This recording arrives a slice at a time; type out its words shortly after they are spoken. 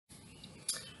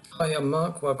Hi, I'm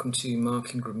Mark. Welcome to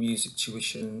Mark Ingram Music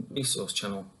Tuition Resource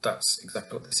Channel. That's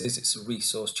exactly what this is. It's a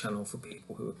resource channel for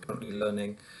people who are currently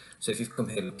learning. So if you've come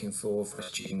here looking for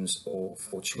fresh tunes or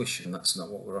for tuition, that's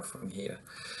not what we're offering here.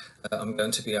 I'm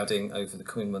going to be adding over the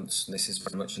coming months, and this is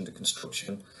very much under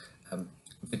construction,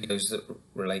 videos that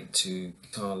relate to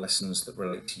guitar lessons, that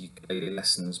relate to ukulele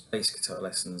lessons, bass guitar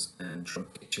lessons and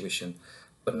trumpet tuition,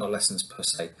 but not lessons per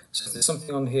se. So if there's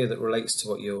something on here that relates to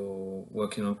what you're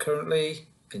working on currently,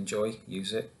 enjoy,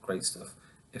 use it, great stuff.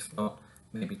 If not,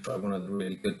 maybe try one of the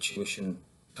really good tuition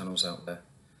channels out there.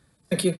 Thank you.